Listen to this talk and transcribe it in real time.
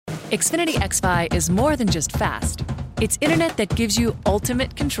Xfinity XFi is more than just fast. It's internet that gives you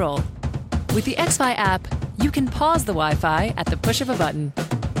ultimate control. With the XFi app, you can pause the Wi-Fi at the push of a button.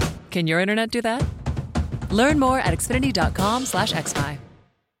 Can your internet do that? Learn more at xfinity.com/XFi.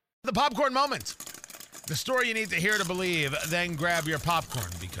 The popcorn moment. The story you need to hear to believe, then grab your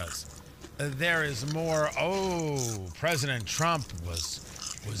popcorn because there is more. President Trump was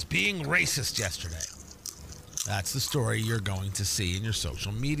being racist yesterday. That's the story you're going to see in your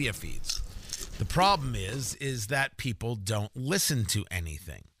social media feeds. The problem is that people don't listen to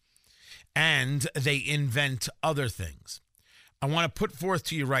anything, and they invent other things. I want to put forth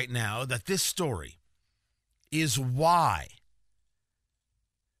to you right now that this story is why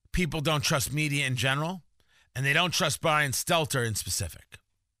people don't trust media in general, and they don't trust Brian Stelter in specific.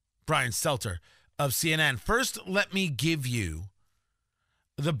 Brian Stelter of CNN. First, let me give you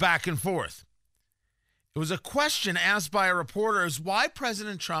the back and forth. It was a question asked by a reporter is why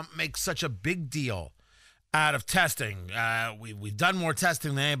President Trump makes such a big deal out of testing. We've done more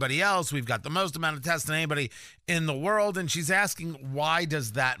testing than anybody else. We've got the most amount of tests than anybody in the world. And she's asking, why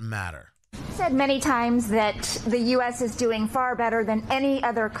does that matter? Said many times that the U.S. is doing far better than any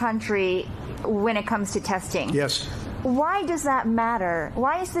other country when it comes to testing. Yes. Why does that matter?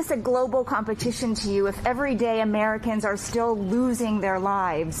 Why is this a global competition to you if everyday Americans are still losing their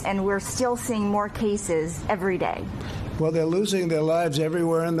lives and we're still seeing more cases every day? Well, they're losing their lives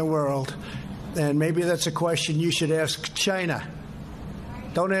everywhere in the world. And maybe that's a question you should ask China.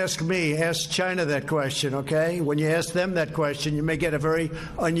 Don't ask me. Ask China that question, okay? When you ask them that question, you may get a very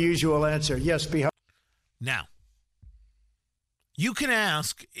unusual answer. Yes, Now, you can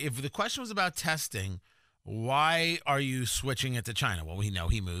ask, if the question was about testing, why are you switching it to China? Well, we know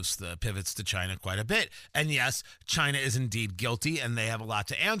he moves the pivots to China quite a bit. And yes, China is indeed guilty, and they have a lot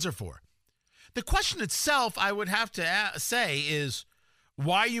to answer for. The question itself, I would have to say, is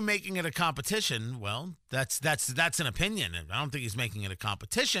why are you making it a competition? Well, that's an opinion. I don't think he's making it a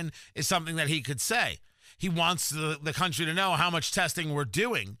competition. It's something that he could say. He wants the country to know how much testing we're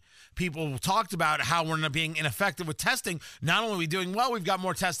doing. People talked about how we're not being ineffective with testing. Not only are we doing well, we've got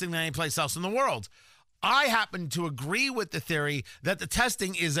more testing than any place else in the world. I happen to agree with the theory that the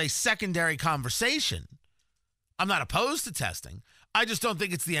testing is a secondary conversation. I'm not opposed to testing. I just don't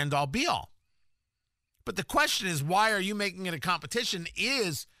think it's the end-all, be-all. But the question is, why are you making it a competition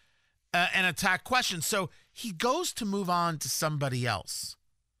is an attack question. So he goes to move on to somebody else.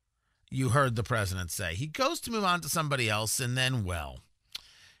 You heard the president say. He goes to move on to somebody else, and then, well,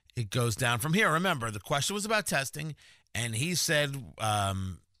 it goes down from here. Remember, the question was about testing, and he said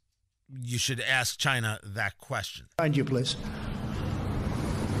you should ask China that question. Find you, please.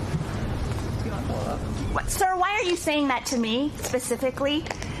 Sir, why are you saying that to me specifically?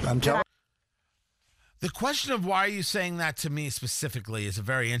 I'm telling. The question of why are you saying that to me specifically is a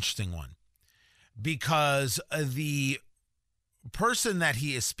very interesting one, because the person that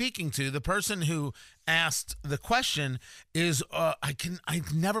he is speaking to, the person who asked the question, is I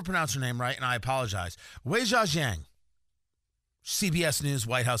never pronounce her name right, and I apologize. Wei Zhajiang, CBS News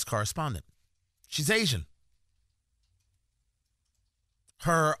White House correspondent. She's Asian.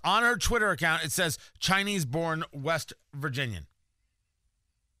 On her Twitter account, it says Chinese-born West Virginian.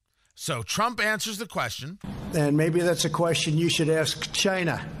 So Trump answers the question. And maybe that's a question you should ask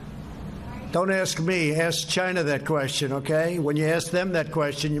China. Don't ask me. Ask China that question, okay? When you ask them that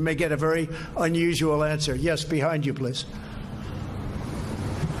question, you may get a very unusual answer. Yes, behind you, please.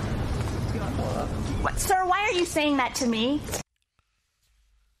 Sir, why are you saying that to me?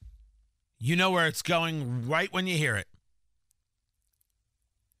 You know where it's going right when you hear it.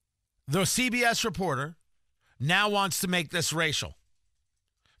 The CBS reporter now wants to make this racial.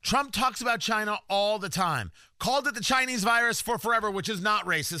 Trump talks about China all the time. Called it the Chinese virus for forever, which is not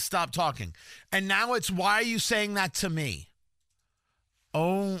racist. Stop talking. And now it's, why are you saying that to me?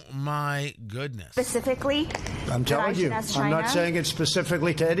 Oh, my goodness. Specifically? I'm telling you. I'm not saying it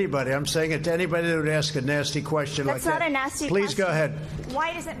specifically to anybody. I'm saying it to anybody that would ask a nasty question like that. That's not a nasty question. Please go ahead.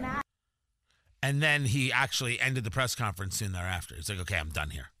 Why does it matter? And then he actually ended the press conference soon thereafter. He's like, okay, I'm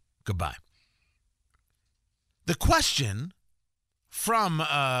done here. Goodbye. The question from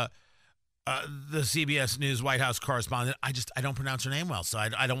the CBS News White House correspondent, I don't pronounce her name well, so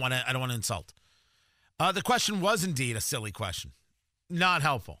I don't want to insult. The question was indeed a silly question, not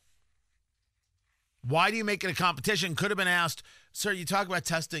helpful. Why do you make it a competition? Could have been asked, sir. You talk about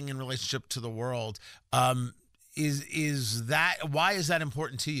testing in relationship to the world. Why is that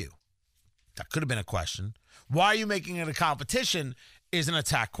important to you? That could have been a question. Why are you making it a competition? Is an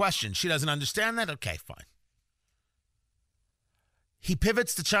attack question. She doesn't understand that. Okay, fine. He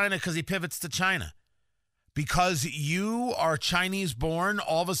pivots to China because he pivots to China. because you are Chinese born,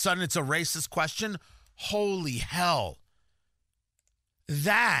 all of a sudden it's a racist question? Holy hell.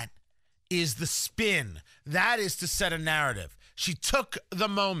 That is the spin. That is to set a narrative. She took the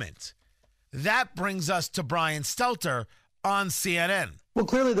moment. That brings us to Brian Stelter on CNN. Well,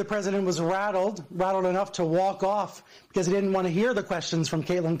 clearly the president was rattled enough to walk off because he didn't want to hear the questions from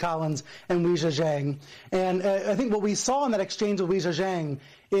Caitlin Collins and Weijia Zhang. And I think what we saw in that exchange with Weijia Zhang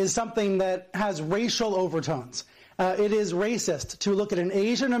is something that has racial overtones. It is racist to look at an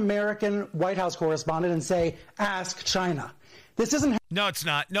Asian American White House correspondent and say, ask China. This isn't. No, it's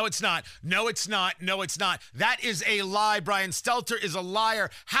not. No, it's not. No, it's not. No, it's not. That is a lie. Brian Stelter is a liar.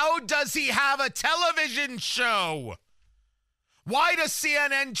 How does he have a television show? Why does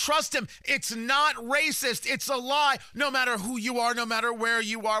CNN trust him? It's not racist. It's a lie. No matter who you are, no matter where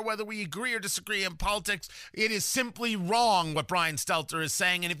you are, whether we agree or disagree in politics, it is simply wrong what Brian Stelter is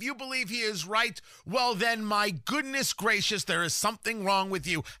saying. And if you believe he is right, well, then, my goodness gracious, there is something wrong with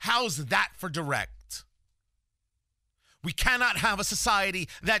you. How's that for direct? We cannot have a society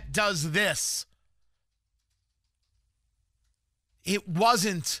that does this. It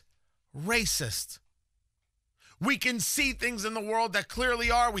wasn't racist. We can see things in the world that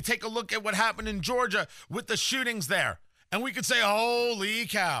clearly are. We take a look at what happened in Georgia with the shootings there, and we could say, holy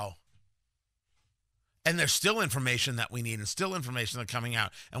cow. And there's still information that we need and still information that's coming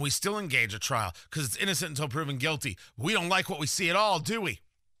out, and we still engage a trial because it's innocent until proven guilty. We don't like what we see at all, do we?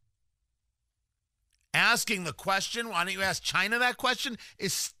 Asking the question, why don't you ask China that question,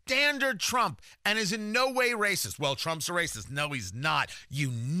 is standard Trump and is in no way racist. Well, Trump's a racist. No, he's not. You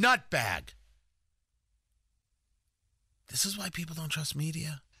nutbag. This is why people don't trust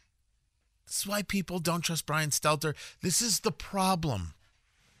media. This is why people don't trust Brian Stelter. This is the problem.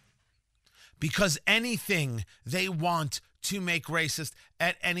 Because anything they want to make racist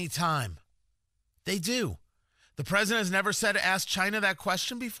at any time, they do. The president has never said ask China that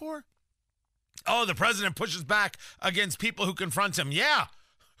question before. Oh, the president pushes back against people who confront him. Yeah,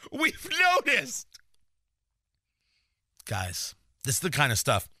 we've noticed. Guys, this is the kind of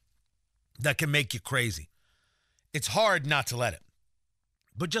stuff that can make you crazy. It's hard not to let it.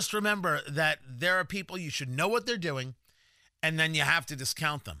 But just remember that there are people you should know what they're doing, and then you have to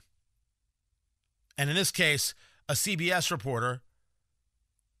discount them. And in this case, a CBS reporter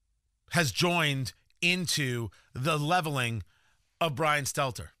has joined into the leveling of Brian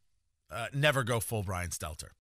Stelter. Never go full Brian Stelter.